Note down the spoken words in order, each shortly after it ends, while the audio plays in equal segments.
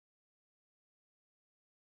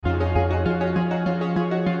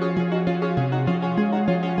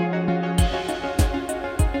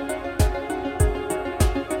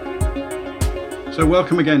So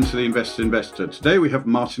welcome again to the Investor. Today we have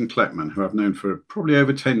Martin Kleppmann, who I've known for probably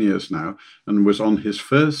over 10 years now, and was on his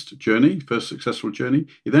first successful journey.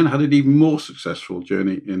 He then had an even more successful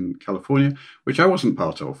journey in California, which I wasn't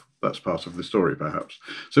part of. That's part of the story, perhaps.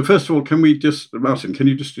 So first of all, Martin, can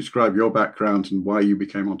you just describe your background and why you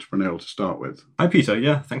became entrepreneurial to start with? Hi, Peter.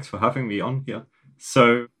 Yeah, thanks for having me on here.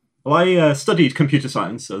 So I studied computer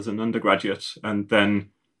science as an undergraduate, and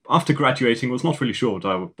then after graduating, was not really sure what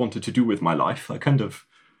I wanted to do with my life. I kind of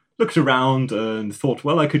looked around and thought,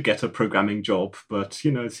 well, I could get a programming job, but,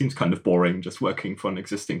 it seems kind of boring just working for an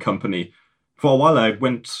existing company. For a while, I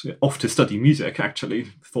went off to study music,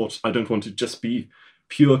 actually. Thought I don't want to just be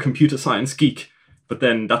pure computer science geek, but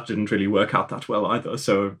then that didn't really work out that well either.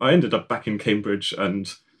 So I ended up back in Cambridge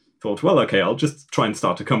and thought, well, okay, I'll just try and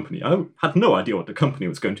start a company. I had no idea what the company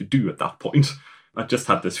was going to do at that point. I just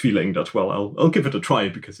had this feeling that, well, I'll give it a try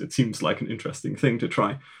because it seems like an interesting thing to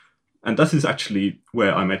try. And that is actually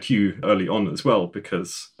where I met you early on as well,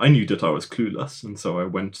 because I knew that I was clueless. And so I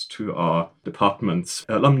went to our department's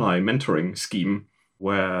alumni mentoring scheme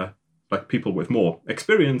where people with more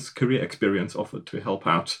career experience offered to help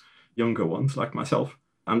out younger ones like myself.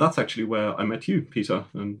 And that's actually where I met you, Peter.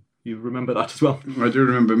 And you remember that as well? I do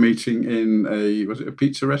remember meeting in a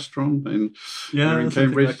pizza restaurant in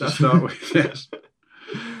Cambridge like to start with, yes.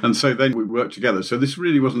 And so then we worked together. So this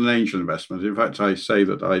really wasn't an angel investment. In fact, I say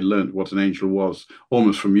that I learned what an angel was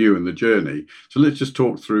almost from you in the journey. So let's just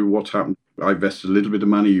talk through what happened. I invested a little bit of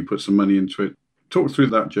money, you put some money into it. Talk through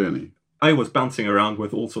that journey. I was bouncing around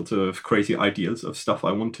with all sorts of crazy ideas of stuff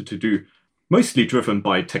I wanted to do, mostly driven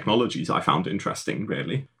by technologies I found interesting,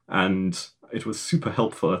 really. And it was super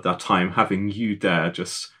helpful at that time having you there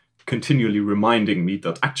just continually reminding me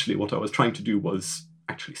that actually what I was trying to do was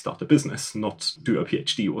actually start a business, not do a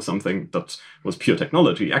PhD or something that was pure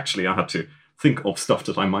technology. Actually, I had to think of stuff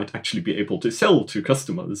that I might actually be able to sell to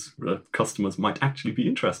customers, that customers might actually be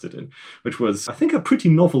interested in, which was, I think, a pretty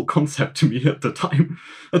novel concept to me at the time.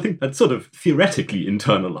 I think I'd sort of theoretically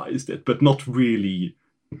internalized it, but not really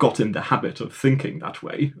got in the habit of thinking that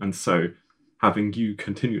way. And so having you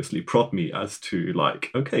continuously prod me as to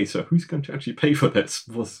okay, so who's going to actually pay for this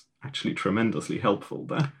was actually tremendously helpful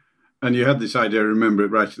there. And you had this idea, I remember it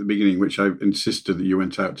right at the beginning, which I insisted that you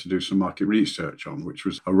went out to do some market research on, which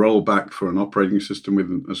was a rollback for an operating system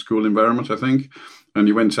within a school environment, I think. And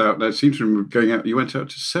you went out, I seem to remember you went out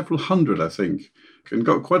to several hundred, I think, and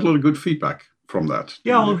got quite a lot of good feedback from that.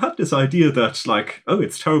 Yeah, I had this idea that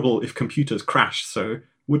it's terrible if computers crash, so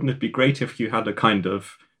wouldn't it be great if you had a kind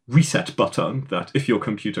of reset button that if your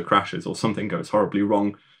computer crashes or something goes horribly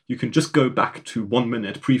wrong, you can just go back to 1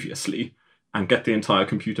 minute previously and get the entire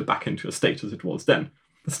computer back into a state as it was then.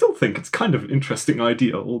 I still think it's kind of an interesting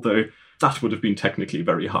idea, although that would have been technically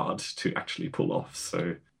very hard to actually pull off.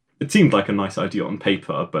 So it seemed like a nice idea on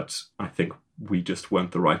paper, but I think we just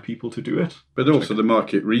weren't the right people to do it. But also the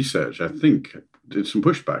market research, I think, did some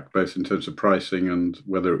pushback, both in terms of pricing and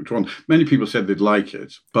whether it was. Many people said they'd like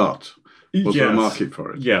it, but was there a market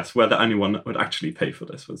for it? Yes, whether anyone would actually pay for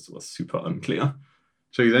this was super unclear.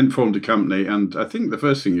 So you then formed a company, and I think the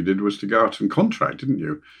first thing you did was to go out and contract, didn't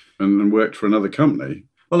you? And worked for another company.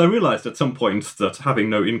 Well, I realized at some point that having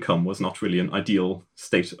no income was not really an ideal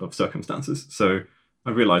state of circumstances. So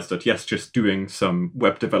I realized that, yes, just doing some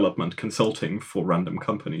web development consulting for random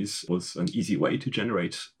companies was an easy way to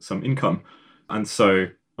generate some income. And so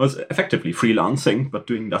I was effectively freelancing, but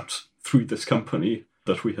doing that through this company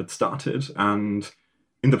that we had started. And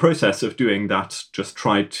in the process of doing that, just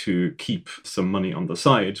tried to keep some money on the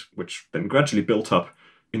side, which then gradually built up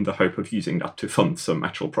in the hope of using that to fund some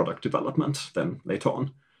actual product development then later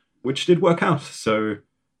on, which did work out. So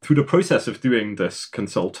through the process of doing this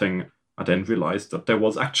consulting, I then realized that there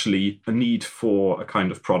was actually a need for a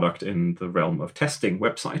kind of product in the realm of testing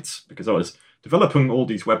websites, because I was developing all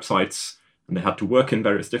these websites and they had to work in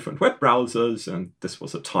various different web browsers. And this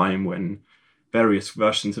was a time when various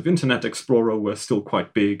versions of Internet Explorer were still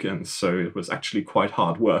quite big, and so it was actually quite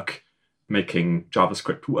hard work making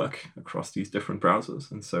JavaScript work across these different browsers.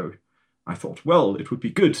 And so I thought, well, it would be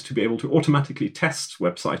good to be able to automatically test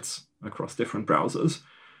websites across different browsers.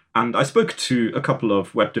 And I spoke to a couple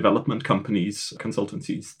of web development companies,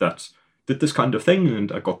 consultancies that did this kind of thing,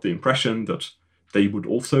 and I got the impression that they would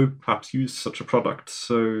also perhaps use such a product.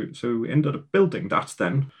 So we ended up building that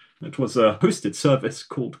then. It was a hosted service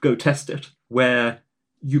called Go Test It, where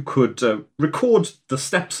you could record the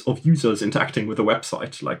steps of users interacting with a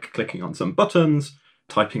website, like clicking on some buttons,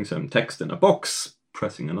 typing some text in a box,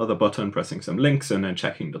 pressing another button, pressing some links, and then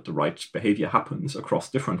checking that the right behavior happens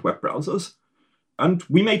across different web browsers. And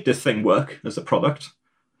we made this thing work as a product.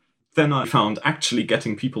 then I found actually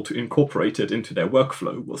getting people to incorporate it into their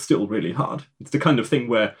workflow was still really hard. It's the kind of thing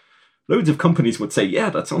where loads of companies would say, yeah,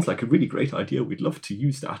 that sounds like a really great idea, we'd love to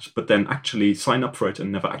use that, but then actually sign up for it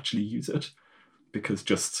and never actually use it. Because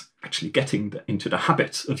just actually getting into the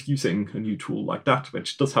habit of using a new tool like that,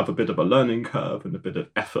 which does have a bit of a learning curve and a bit of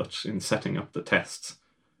effort in setting up the tests,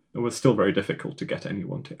 it was still very difficult to get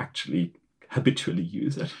anyone to actually habitually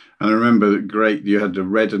use it. And I remember, great, you had a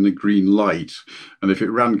red and a green light, and if it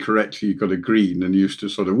ran correctly, you got a green, and you used to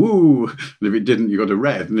sort of woo, and if it didn't, you got a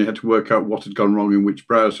red, and you had to work out what had gone wrong in which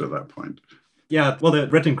browser at that point. Yeah, well, the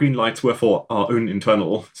red and green lights were for our own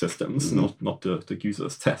internal systems, not the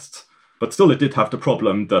user's tests. But still, it did have the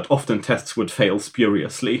problem that often tests would fail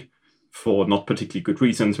spuriously for not particularly good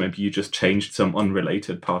reasons. Maybe you just changed some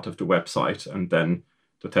unrelated part of the website, and then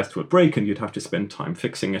the test would break, and you'd have to spend time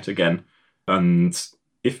fixing it again. And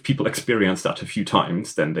if people experience that a few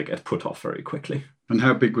times, then they get put off very quickly. And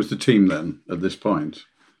how big was the team then at this point?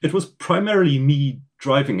 It was primarily me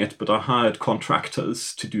driving it, but I hired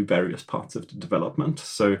contractors to do various parts of the development.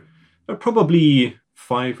 So there are probably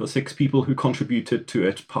 5 or 6 people who contributed to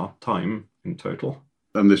it part-time in total.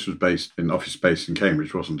 And this was based in office space in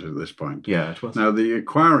Cambridge, wasn't it, at this point? Yeah, it was. Now, the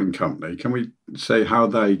acquiring company, can we say how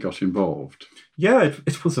they got involved? Yeah,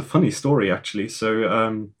 it was a funny story, actually.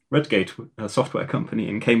 So Redgate, a software company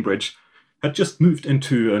in Cambridge, had just moved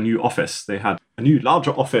into a new office. They had a new,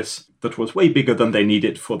 larger office that was way bigger than they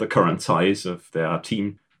needed for the current size of their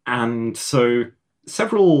team. And so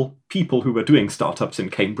several people who were doing startups in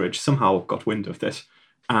Cambridge somehow got wind of this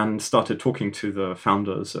and started talking to the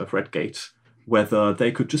founders of Redgate whether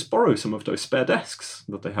they could just borrow some of those spare desks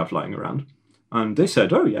that they have lying around. And they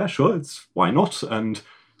said, oh yeah, sure, why not? And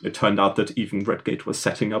it turned out that even Redgate was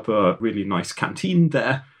setting up a really nice canteen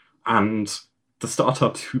there, and the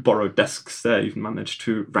startups who borrowed desks there even managed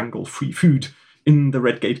to wrangle free food in the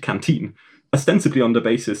Redgate canteen, ostensibly on the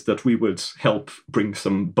basis that we would help bring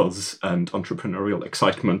some buzz and entrepreneurial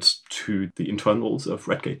excitement to the internals of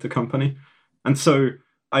Redgate, the company. And so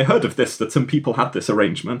I heard of this, that some people had this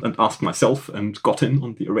arrangement, and asked myself and got in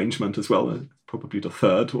on the arrangement as well, probably the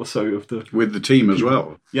third or so of the... With the team as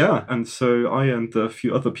well? Yeah, and so I and a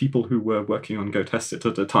few other people who were working on Go Test It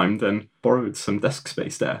at the time then borrowed some desk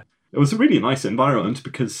space there. It was a really nice environment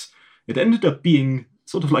because it ended up being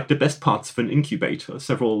sort of like the best parts of an incubator,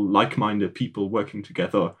 several like-minded people working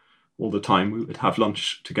together all the time. We would have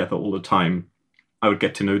lunch together all the time. I would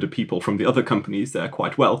get to know the people from the other companies there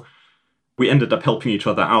quite well. We ended up helping each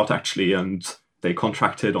other out, actually, and they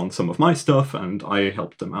contracted on some of my stuff, and I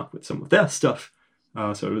helped them out with some of their stuff.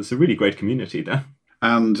 So it was a really great community there.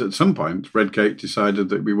 And at some point, Redgate decided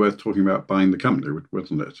that it'd be worth talking about buying the company,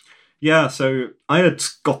 wasn't it? Yeah, so I had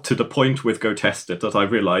got to the point with Go Test It that I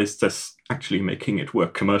realized this actually making it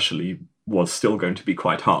work commercially was still going to be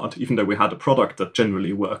quite hard. Even though we had a product that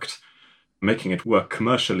generally worked, making it work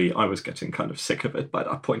commercially, I was getting kind of sick of it by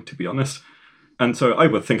that point, to be honest. And so I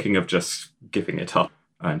was thinking of just giving it up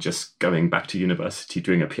and just going back to university,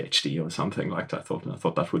 doing a PhD or something like that. I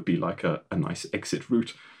thought that would be like a nice exit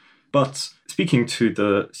route. But speaking to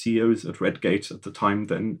the CEOs at Redgate at the time,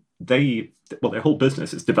 then their whole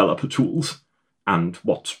business is developer tools. And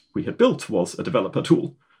what we had built was a developer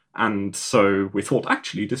tool. And so we thought,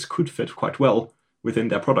 actually, this could fit quite well within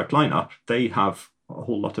their product lineup. They have a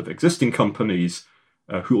whole lot of existing companies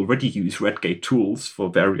who already use Redgate tools for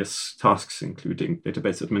various tasks, including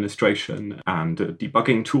database administration and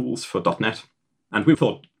debugging tools for .NET. And we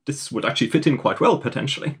thought this would actually fit in quite well,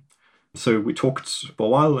 potentially. So we talked for a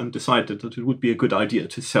while and decided that it would be a good idea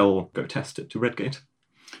to sell Go Test It to Redgate.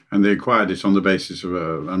 And they acquired it on the basis of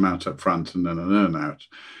an amount up front and then an earn-out.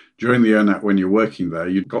 During the earn-out, when you're working there,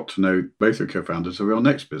 you got to know both the co-founders of your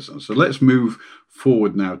next business. So let's move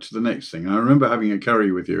forward now to the next thing. I remember having a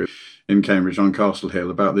curry with you in Cambridge on Castle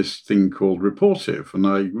Hill about this thing called Reportive, and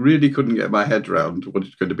I really couldn't get my head around what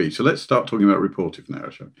it's going to be. So let's start talking about Reportive now,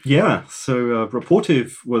 shall we? Yeah, so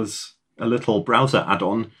Reportive was a little browser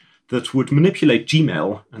add-on that would manipulate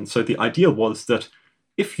Gmail. And so the idea was that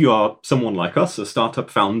if you are someone like us, a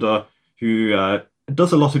startup founder who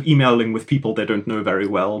does a lot of emailing with people they don't know very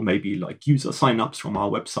well, maybe like user signups from our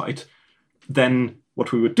website, then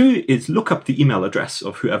what we would do is look up the email address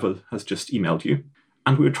of whoever has just emailed you,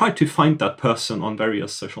 and we would try to find that person on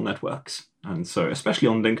various social networks. And so especially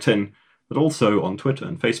on LinkedIn, but also on Twitter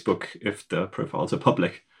and Facebook if the profiles are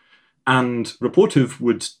public. And Reportive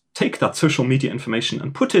would take that social media information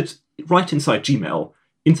and put it right inside Gmail,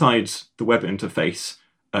 inside the web interface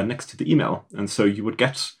next to the email. And so you would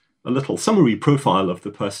get a little summary profile of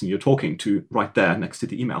the person you're talking to right there next to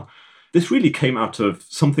the email. This really came out of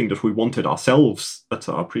something that we wanted ourselves at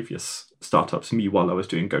our previous startups, me while I was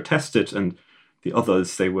doing Go Test It, and the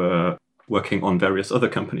others, they were working on various other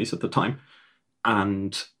companies at the time.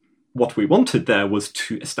 And what we wanted there was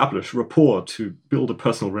to establish rapport, to build a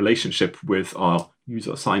personal relationship with our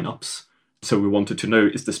user signups. So we wanted to know,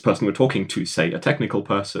 is this person we're talking to, say, a technical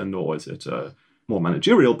person, or is it a more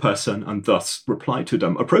managerial person, and thus reply to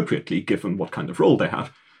them appropriately given what kind of role they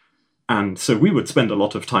have. And so we would spend a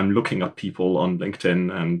lot of time looking up people on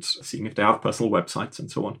LinkedIn and seeing if they have personal websites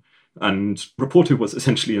and so on. And Rapportive was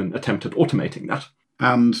essentially an attempt at automating that.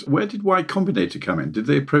 And where did Y Combinator come in? Did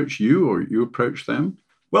they approach you or you approach them?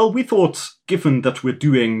 Well, we thought, given that we're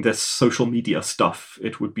doing this social media stuff,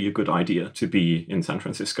 it would be a good idea to be in San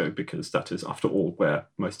Francisco, because that is, after all, where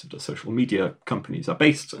most of the social media companies are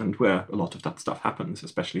based and where a lot of that stuff happens,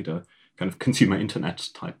 especially the kind of consumer internet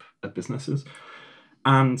type of businesses.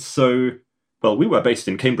 And so, well, we were based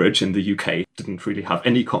in Cambridge in the UK, didn't really have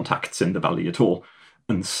any contacts in the Valley at all.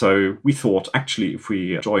 And so we thought, actually, if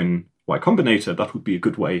we join Y Combinator, that would be a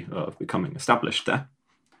good way of becoming established there.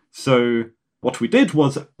 So what we did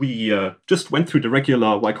was we just went through the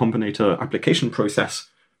regular Y Combinator application process.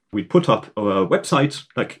 We put up a website,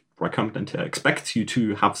 like Y Combinator expects you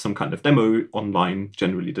to have some kind of demo online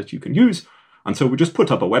generally that you can use. And so we just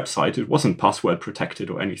put up a website. It wasn't password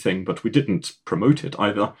protected or anything, but we didn't promote it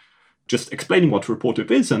either. Just explaining what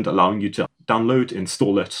Rapportive is and allowing you to download,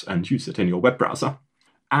 install it, and use it in your web browser.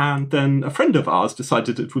 And then a friend of ours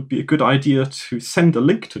decided it would be a good idea to send a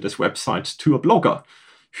link to this website to a blogger,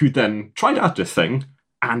 who then tried out this thing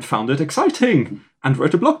and found it exciting and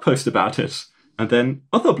wrote a blog post about it. And then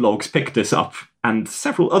other blogs picked this up, and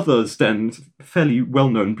several others then, fairly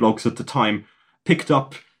well-known blogs at the time, picked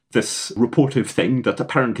up this Rapportive thing that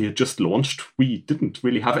apparently had just launched. We didn't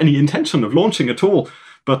really have any intention of launching at all,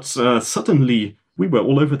 but suddenly we were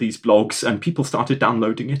all over these blogs and people started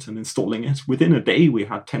downloading it and installing it. Within a day, we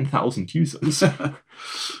had 10,000 users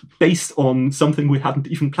based on something we hadn't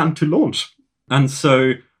even planned to launch. And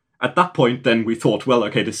so at that point, then we thought, well,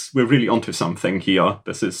 okay, we're really onto something here.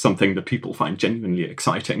 This is something that people find genuinely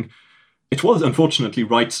exciting. It was unfortunately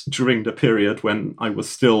right during the period when I was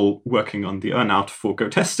still working on the earnout for Go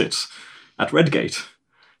Test It at Redgate.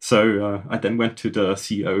 So I then went to the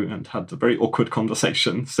CEO and had a very awkward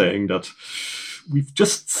conversation saying that we've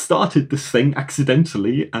just started this thing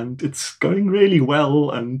accidentally and it's going really well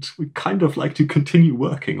and we kind of like to continue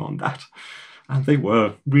working on that. And they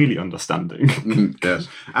were really understanding. Yes.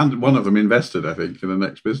 And one of them invested, I think, in the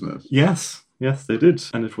next business. Yes, they did.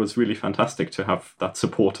 And it was really fantastic to have that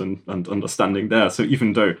support and understanding there. So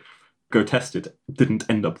even though Go Test It didn't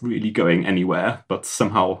end up really going anywhere, but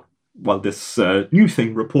somehow while this new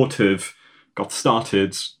thing, Rapportive, got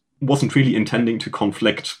started, wasn't really intending to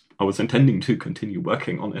conflict. I was intending to continue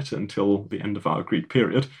working on it until the end of our agreed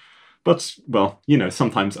period. But, well,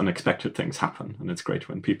 sometimes unexpected things happen, and it's great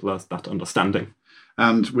when people have that understanding.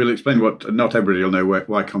 And we'll explain what, not everybody will know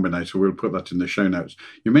Y Combinator. We'll put that in the show notes.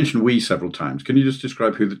 You mentioned we several times. Can you just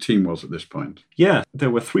describe who the team was at this point? Yeah, there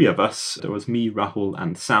were three of us. There was me, Rahul,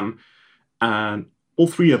 and Sam. And all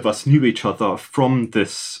three of us knew each other from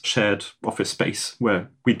this shared office space where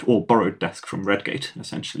we'd all borrowed desks from Redgate,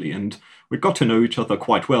 essentially. And we got to know each other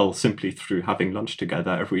quite well simply through having lunch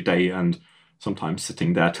together every day and sometimes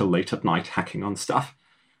sitting there till late at night hacking on stuff.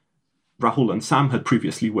 Rahul and Sam had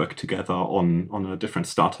previously worked together on a different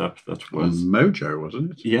startup that was... Mojo,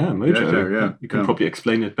 wasn't it? Yeah, Mojo. Yeah. You can probably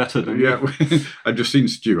explain it better than me. Yeah, I've just seen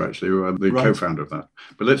Stu, actually, the co-founder of that.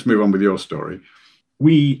 But let's move on with your story.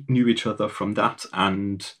 We knew each other from that,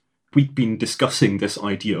 and we'd been discussing this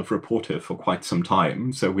idea of Rapportive for quite some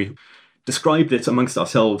time. So we described it amongst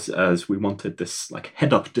ourselves as we wanted this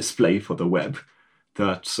head-up display for the web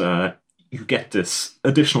that you get this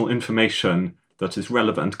additional information that is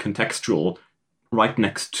relevant, contextual, right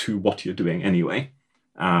next to what you're doing anyway.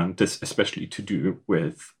 And this especially to do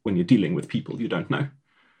with when you're dealing with people you don't know.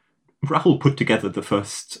 Rahul put together the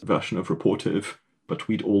first version of Rapportive, but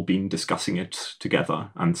we'd all been discussing it together.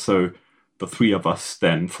 And so the three of us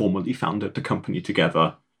then formally founded the company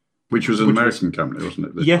together. Which was an American company,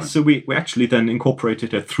 wasn't it? Yes, so we actually then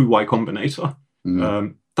incorporated it through Y Combinator.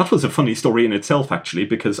 That was a funny story in itself, actually,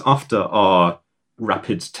 because after our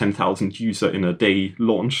rapid 10,000 user in a day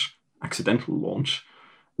launch, accidental launch,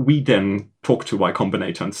 we then talked to Y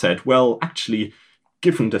Combinator and said, well, actually,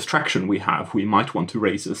 given this traction we have, we might want to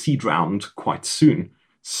raise a seed round quite soon.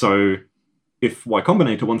 So if Y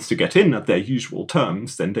Combinator wants to get in at their usual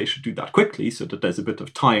terms, then they should do that quickly so that there's a bit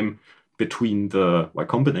of time between the Y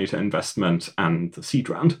Combinator investment and the seed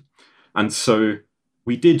round. And so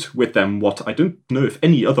we did with them what I don't know if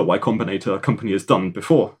any other Y Combinator company has done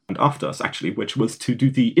before and after us, actually, which was to do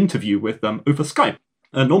the interview with them over Skype.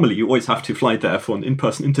 Normally, you always have to fly there for an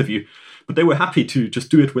in-person interview, but they were happy to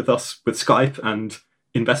just do it with us with Skype and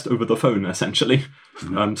invest over the phone, essentially.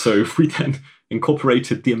 So we then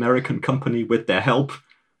incorporated the American company with their help.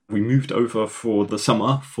 We moved over for the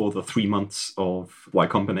summer for the 3 months of Y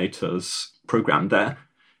Combinator's program there.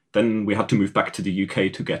 Then we had to move back to the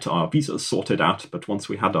UK to get our visas sorted out. But once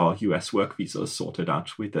we had our US work visas sorted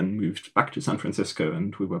out, we then moved back to San Francisco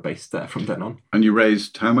and we were based there from then on. And you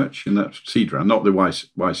raised how much in that seed round? Not the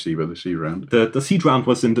YC, but the seed round? The seed round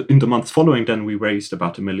was in the months following. Then we raised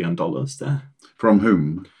about $1 million there. From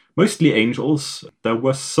whom? Mostly angels. There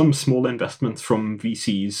were some small investments from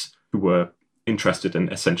VCs who were interested in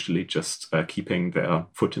essentially just keeping their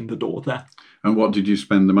foot in the door there. And what did you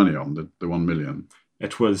spend the money on, the 1 million?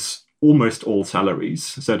 It was almost all salaries.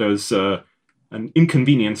 So there's an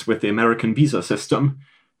inconvenience with the American visa system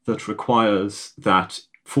that requires that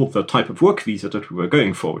for the type of work visa that we were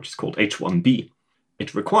going for, which is called H-1B,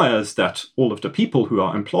 it requires that all of the people who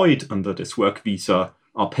are employed under this work visa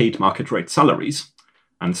are paid market rate salaries.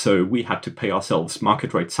 And so we had to pay ourselves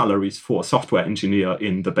market rate salaries for a software engineer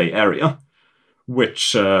in the Bay Area,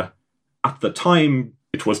 which at the time,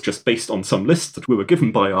 it was just based on some list that we were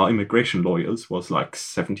given by our immigration lawyers, was like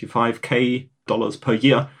 $75,000 per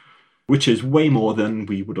year, which is way more than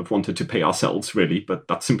we would have wanted to pay ourselves, really. But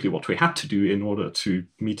that's simply what we had to do in order to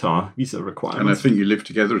meet our visa requirements. And I think you lived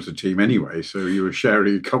together as a team anyway, so you were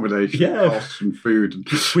sharing accommodation costs and food.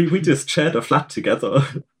 We just shared a flat together.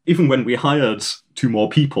 Even when we hired 2 more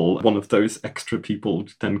people, one of those extra people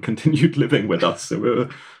then continued living with us. So we were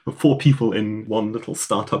 4 people in one little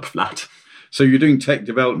startup flat. So you're doing tech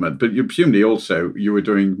development, but you presumably also you were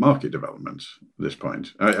doing market development at this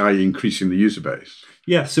point, i.e. increasing the user base.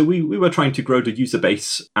 Yeah, so we were trying to grow the user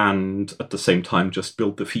base and at the same time just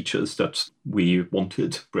build the features that we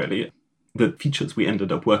wanted, really. The features we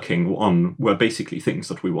ended up working on were basically things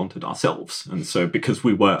that we wanted ourselves. And so because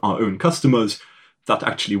we were our own customers, that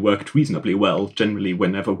actually worked reasonably well. Generally,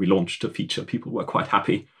 whenever we launched a feature, people were quite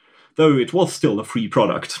happy, though it was still a free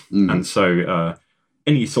product. And so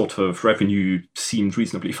any sort of revenue seemed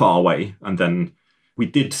reasonably far away. And then we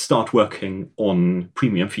did start working on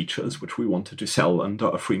premium features, which we wanted to sell under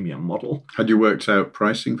a freemium model. Had you worked out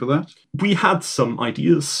pricing for that? We had some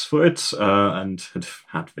ideas for it and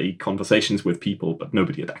had vague conversations with people, but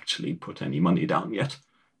nobody had actually put any money down yet.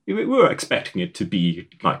 We were expecting it to be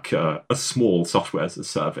like a small software as a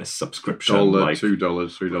service subscription. $1, like $2,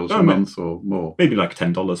 $3 a month or more? Maybe like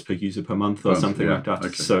 $10 per user per month or something like that.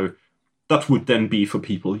 Okay. So that would then be for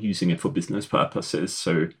people using it for business purposes.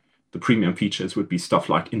 So the premium features would be stuff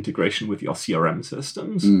like integration with your CRM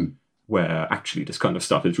systems, where actually this kind of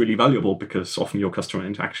stuff is really valuable because often your customer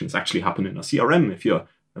interactions actually happen in a CRM if you're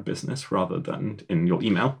a business rather than in your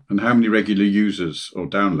email. And how many regular users or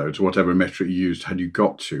downloads or whatever metric you used had you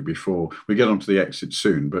got to before? We get onto the exit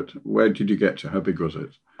soon, but where did you get to? How big was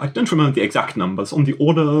it? I don't remember the exact numbers. On the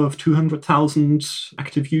order of 200,000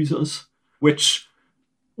 active users, which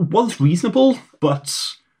was reasonable, but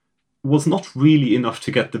was not really enough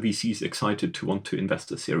to get the VCs excited to want to invest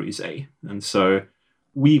a Series A. And so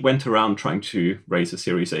we went around trying to raise a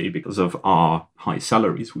Series A because of our high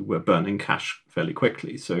salaries. We were burning cash fairly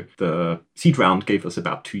quickly. So the seed round gave us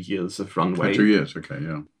about 2 years of runway. 2 years, okay,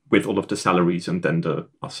 yeah. With all of the salaries and then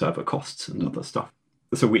our server costs and other stuff.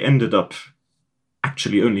 So we ended up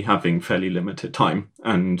actually only having fairly limited time.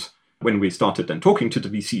 And when we started then talking to the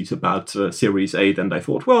VCs about Series A, then they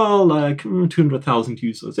thought, well, like 200,000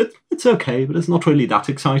 users, it's okay, but it's not really that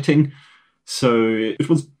exciting. So it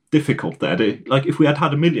was difficult there. Like if we had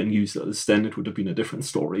 1 million users, then it would have been a different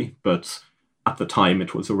story. But at the time,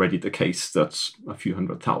 it was already the case that a few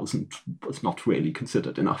 100,000 was not really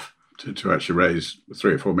considered enough. To actually raise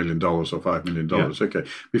 $3 or $4 million or $5 million. Yeah. Okay.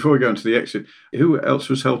 Before we go into the exit, who else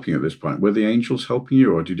was helping at this point? Were the angels helping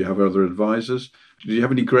you, or did you have other advisors? Did you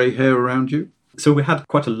have any grey hair around you? So we had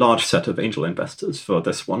quite a large set of angel investors for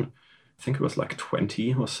this one. I think it was like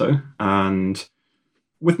 20 or so. And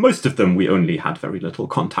with most of them, we only had very little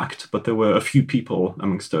contact, but there were a few people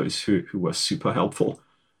amongst those who were super helpful.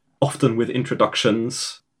 Often with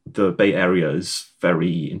introductions. The Bay Area is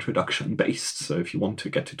very introduction-based, so if you want to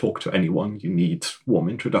get to talk to anyone, you need warm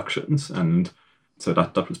introductions, and so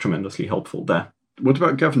that was tremendously helpful there. What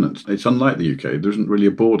about governance? It's unlike the UK. There isn't really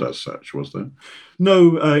a board as such, was there?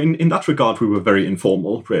 No, in that regard, we were very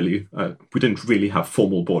informal, really. We didn't really have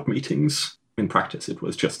formal board meetings. In practice, it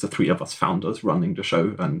was just the 3 of us founders running the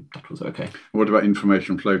show, and that was okay. What about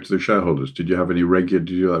information flow to the shareholders? Did you have any did you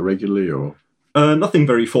do that regularly, or...? Nothing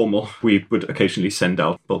very formal. We would occasionally send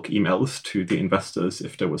out bulk emails to the investors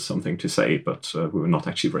if there was something to say, but we were not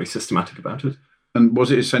actually very systematic about it. And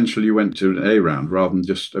was it essential you went to an A round rather than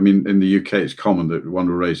just, I mean, in the UK, it's common that one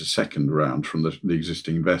will raise a second round from the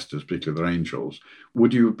existing investors, particularly their angels.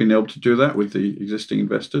 Would you have been able to do that with the existing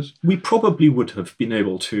investors? We probably would have been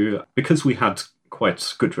able to, because we had quite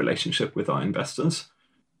a good relationship with our investors.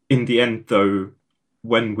 In the end, though,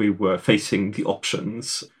 when we were facing the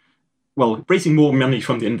options, well, raising more money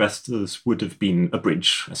from the investors would have been a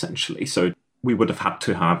bridge, essentially. So we would have had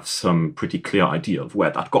to have some pretty clear idea of where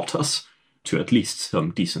that got us to at least some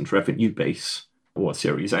decent revenue base or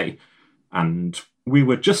Series A. And we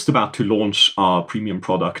were just about to launch our premium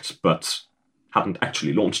product, but hadn't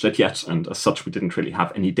actually launched it yet. And as such, we didn't really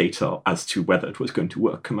have any data as to whether it was going to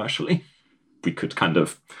work commercially. We could kind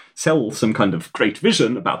of sell some kind of great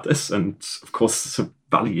vision about this. And of course,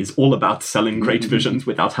 Valley is all about selling great visions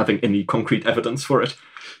without having any concrete evidence for it.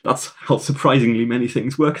 That's how surprisingly many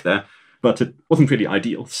things work there. But it wasn't really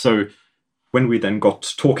ideal. So when we then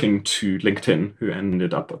got talking to LinkedIn, who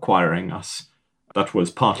ended up acquiring us, that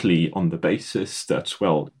was partly on the basis that,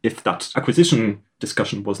 well, if that acquisition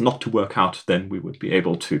discussion was not to work out, then we would be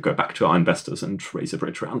able to go back to our investors and raise a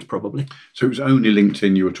bridge round, probably. So it was only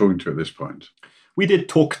LinkedIn you were talking to at this point? We did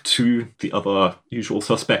talk to the other usual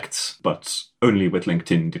suspects, but only with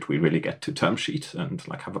LinkedIn did we really get to term sheet and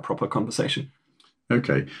have a proper conversation.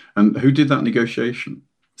 Okay. And who did that negotiation?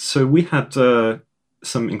 So we had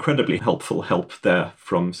some incredibly helpful help there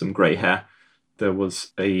from some grey hair. There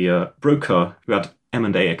was a broker who had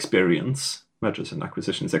M&A experience, mergers and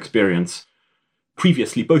acquisitions experience,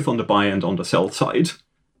 previously both on the buy and on the sell side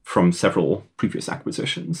from several previous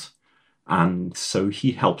acquisitions. And so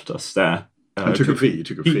he helped us there. And took a fee. He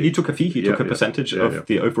took a fee. He took a fee. He took a percentage of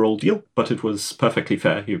the overall deal, but it was perfectly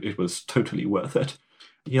fair. It was totally worth it.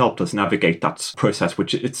 He helped us navigate that process,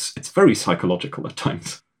 which it's very psychological at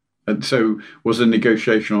times. And so, was a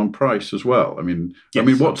negotiation on price as well? I mean, yes,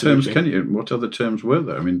 what absolutely. what other terms were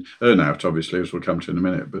there? I mean, earn-out, obviously, as we'll come to in a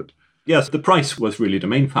minute, but yes, the price was really the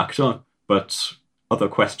main factor. But other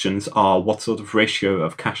questions are what sort of ratio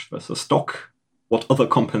of cash versus stock? What other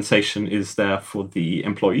compensation is there for the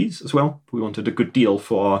employees as well? We wanted a good deal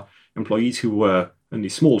for our employees who were only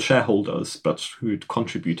small shareholders, but who'd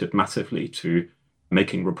contributed massively to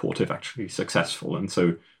making Reportive actually successful, and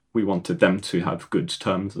so we wanted them to have good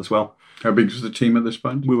terms as well. How big was the team at this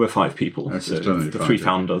point? We were 5 people, okay, so the 3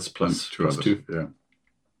 founders plus two others. 2. Yeah.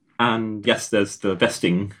 And yes, there's the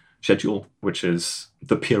vesting schedule, which is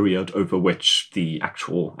the period over which the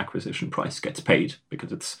actual acquisition price gets paid,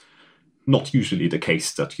 because it's not usually the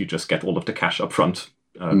case that you just get all of the cash up front,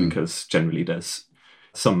 because generally there's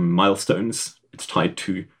some milestones it's tied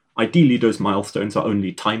to. Ideally, those milestones are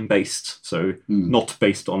only time-based, so not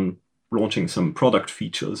based on launching some product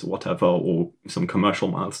features or whatever, or some commercial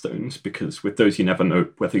milestones, because with those you never know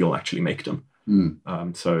whether you'll actually make them.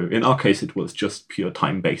 So in our case, it was just pure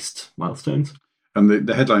time-based milestones. And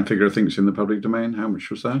the headline figure, I think, is in the public domain. How much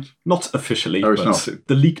was that? Not officially, it's but not.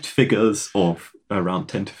 The leaked figures of around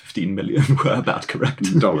 10 to 15 million were about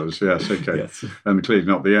correct. Dollars, yes, okay. Yes. And clearly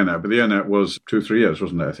not the earn-out, but the earn-out was 2 or 3 years,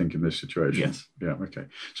 wasn't it, I think, in this situation? Yes. Yeah, okay.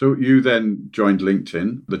 So you then joined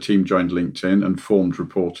LinkedIn, the team joined LinkedIn and formed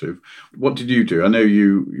Reportive. What did you do? I know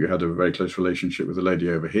you had a very close relationship with a lady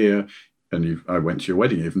over here, and I went to your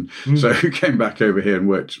wedding even. So you came back over here and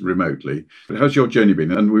worked remotely. But how's your journey been?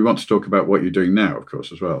 And we want to talk about what you're doing now, of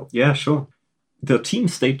course, as well. Yeah, sure. The team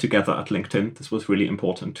stayed together at LinkedIn. This was really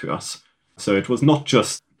important to us. So it was not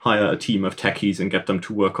just hire a team of techies and get them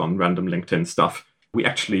to work on random LinkedIn stuff. We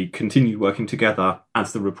actually continued working together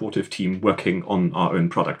as the Reportive team, working on our own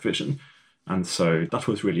product vision. And so that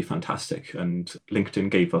was really fantastic. And LinkedIn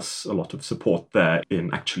gave us a lot of support there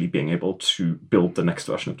in actually being able to build the next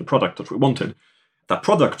version of the product that we wanted. That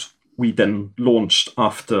product we then launched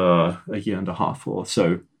after a year and a half or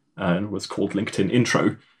so, and it was called LinkedIn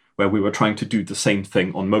Intro, where we were trying to do the same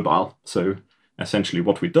thing on mobile. So essentially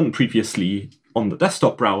what we'd done previously on the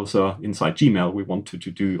desktop browser inside Gmail, we wanted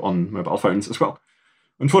to do on mobile phones as well.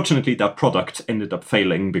 Unfortunately, that product ended up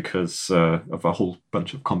failing because of a whole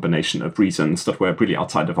bunch of combination of reasons that were really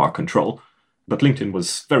outside of our control. But LinkedIn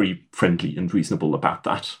was very friendly and reasonable about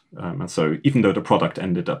that. And so even though the product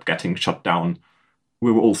ended up getting shut down,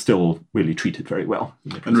 we were all still really treated very well.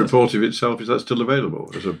 And Reportive itself, is that still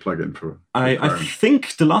available as a plugin for I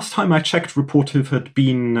think the last time I checked, Reportive had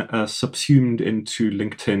been subsumed into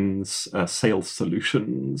LinkedIn's sales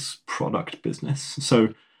solutions product business. So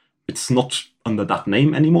it's not under that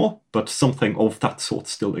name anymore, but something of that sort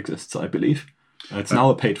still exists, I believe. It's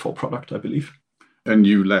now a paid-for product, I believe. And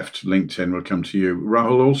you left LinkedIn, we'll come to you.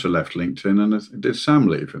 Rahul also left LinkedIn, and did Sam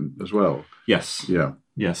leave as well? Yes. Yeah.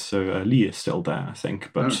 Yes, so Lee is still there, I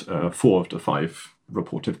think, but 4 of the 5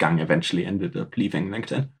 reportive gang eventually ended up leaving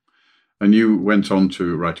LinkedIn. And you went on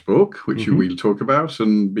to write a book, which you will talk about,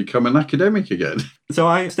 and become an academic again. So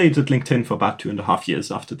I stayed at LinkedIn for about 2.5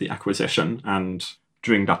 years after the acquisition, and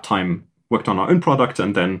during that time worked on our own product,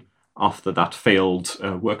 and then after that failed,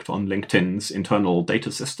 worked on LinkedIn's internal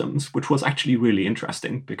data systems, which was actually really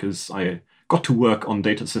interesting because I got to work on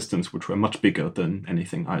data systems which were much bigger than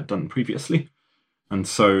anything I had done previously. And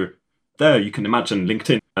so there you can imagine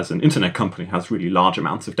LinkedIn as an internet company has really large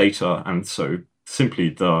amounts of data, and so simply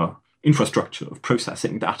the infrastructure of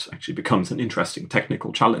processing that actually becomes an interesting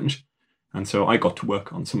technical challenge. And so I got to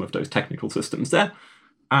work on some of those technical systems there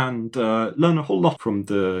and learn a whole lot from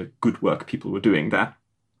the good work people were doing there.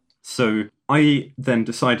 So I then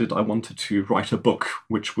decided I wanted to write a book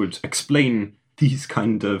which would explain these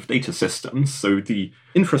kind of data systems, so the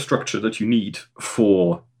infrastructure that you need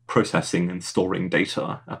for processing and storing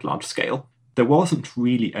data at large scale. There wasn't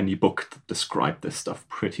really any book that described this stuff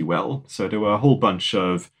pretty well. So there were a whole bunch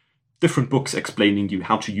of different books explaining you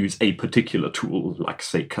how to use a particular tool, like,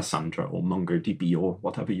 say, Cassandra or MongoDB or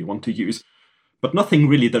whatever you want to use, but nothing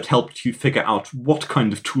really that helped you figure out what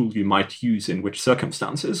kind of tool you might use in which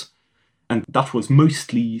circumstances. And that was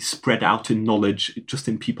mostly spread out in knowledge just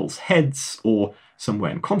in people's heads or somewhere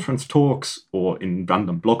in conference talks or in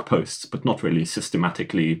random blog posts, but not really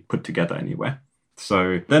systematically put together anywhere.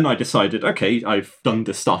 So then I decided, okay, I've done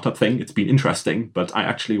this startup thing. It's been interesting, but I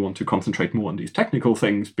actually want to concentrate more on these technical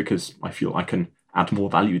things because I feel I can add more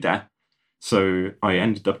value there. So I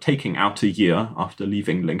ended up taking out a year after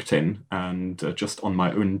leaving LinkedIn and just on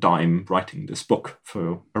my own dime writing this book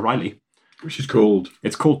for O'Reilly. Which is called?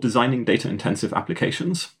 It's called Designing Data-Intensive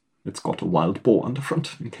Applications. It's got a wild boar on the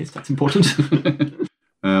front, in case that's important.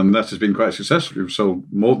 And that has been quite successful. You've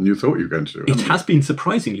sold more than you thought you were going to do. It has been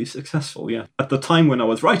surprisingly successful, yeah. At the time when I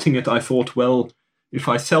was writing it, I thought, well, if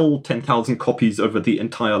I sell 10,000 copies over the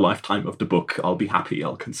entire lifetime of the book, I'll be happy.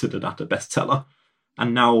 I'll consider that a bestseller.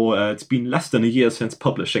 And now it's been less than a year since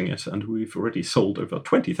publishing it, and we've already sold over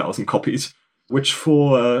 20,000 copies, which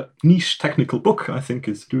for a niche technical book, I think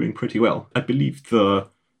is doing pretty well. I believe the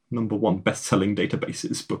 #1 best-selling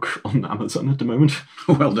databases book on Amazon at the moment.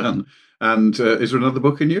 Well done. And is there another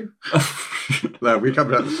book in you? No, we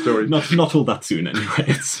covered out the story. Not all that soon, anyway.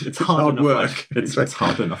 It's hard enough work. It's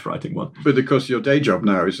hard enough writing one. But of course, your day job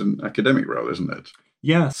now is an academic role, isn't it?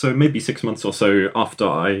 Yeah, so maybe 6 months or so after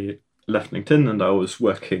I left LinkedIn and I was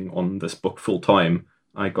working on this book full-time,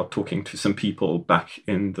 I got talking to some people back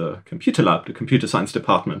in the computer lab, the computer science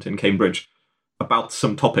department in Cambridge, about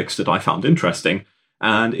some topics that I found interesting.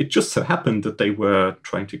 And it just so happened that they were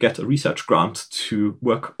trying to get a research grant to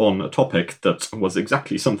work on a topic that was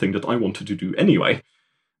exactly something that I wanted to do anyway.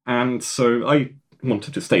 And so I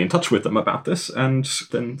wanted to stay in touch with them about this. And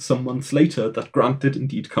then some months later, that grant did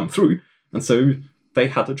indeed come through. And so they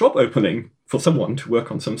had a job opening for someone to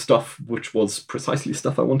work on some stuff, which was precisely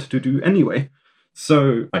stuff I wanted to do anyway.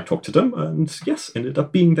 So I talked to them and, yes, ended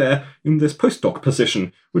up being there in this postdoc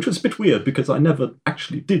position, which was a bit weird because I never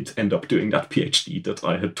actually did end up doing that PhD that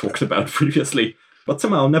I had talked about previously, but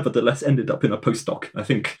somehow nevertheless ended up in a postdoc. I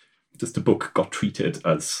think just the book got treated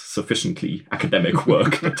as sufficiently academic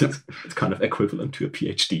work that it's kind of equivalent to a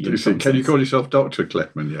PhD. Can you call yourself Dr.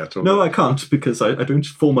 Kleppmann yet? Or? No, I can't because I don't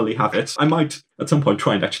formally have it. I might at some point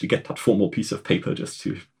try and actually get that formal piece of paper just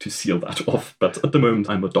to seal that off. But at the moment,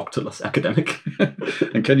 I'm a doctorless academic.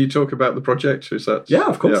 And can you talk about the project? Is that? Yeah,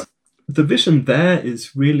 of course. Yeah. The vision there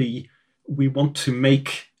is really we want to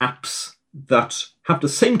make apps that have the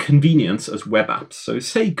same convenience as web apps. So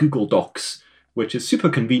say Google Docs, which is super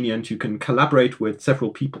convenient. You can collaborate with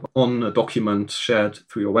several people on a document shared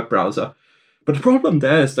through your web browser. But the problem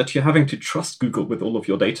there is that you're having to trust Google with all of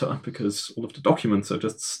your data because all of the documents are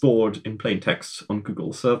just stored in plain text on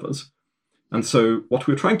Google servers. And so what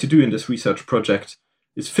we're trying to do in this research project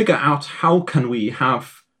is figure out how can we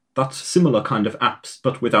have that similar kind of apps,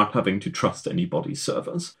 but without having to trust anybody's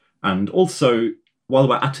servers. And also, while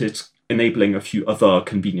we're at it, enabling a few other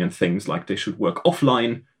convenient things like they should work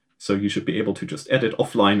offline. So you should be able to just edit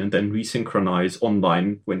offline and then resynchronize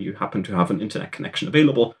online when you happen to have an internet connection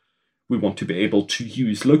available. We want to be able to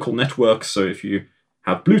use local networks. So if you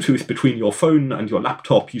have Bluetooth between your phone and your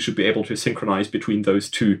laptop, you should be able to synchronize between those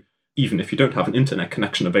two, even if you don't have an internet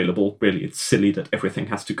connection available. Really, it's silly that everything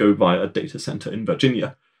has to go via a data center in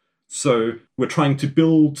Virginia. So we're trying to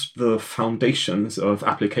build the foundations of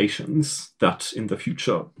applications that in the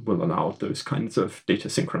future will allow those kinds of data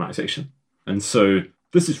synchronization. And so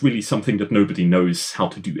this is really something that nobody knows how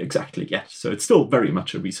to do exactly yet. So it's still very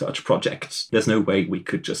much a research project. There's no way we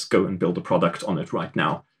could just go and build a product on it right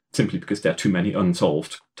now, simply because there are too many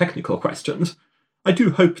unsolved technical questions. I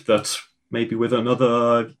do hope that maybe with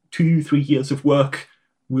another 2-3 years of work,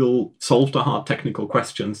 we'll solve the hard technical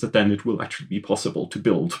questions that then it will actually be possible to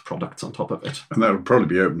build products on top of it. And that would probably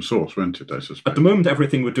be open source, won't it, I suspect? At the moment,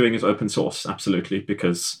 everything we're doing is open source, absolutely,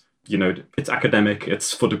 because, it's academic,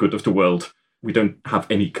 it's for the good of the world. We don't have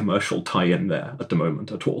any commercial tie-in there at the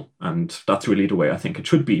moment at all. And that's really the way I think it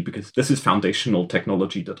should be, because this is foundational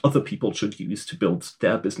technology that other people should use to build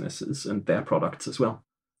their businesses and their products as well.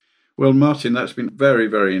 Well, Martin, that's been very,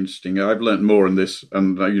 very interesting. I've learnt more in this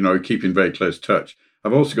and, keep in very close touch.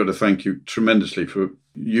 I've also got to thank you tremendously for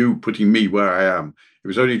you putting me where I am. It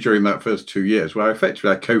was only during that first 2 years where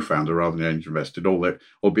I co-founder rather than angel invested, albeit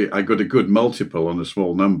I got a good multiple on a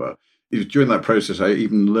small number. It was during that process I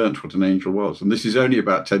even learnt what an angel was. And this is only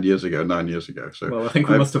about 9 years ago. So well, I think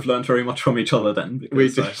we must have learned very much from each other then,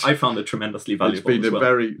 because I found it tremendously valuable. It's been a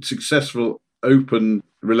very successful, open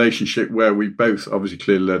relationship where we both obviously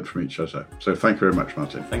clearly learned from each other. So thank you very much,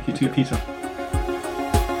 Martin. Thank you too, Peter.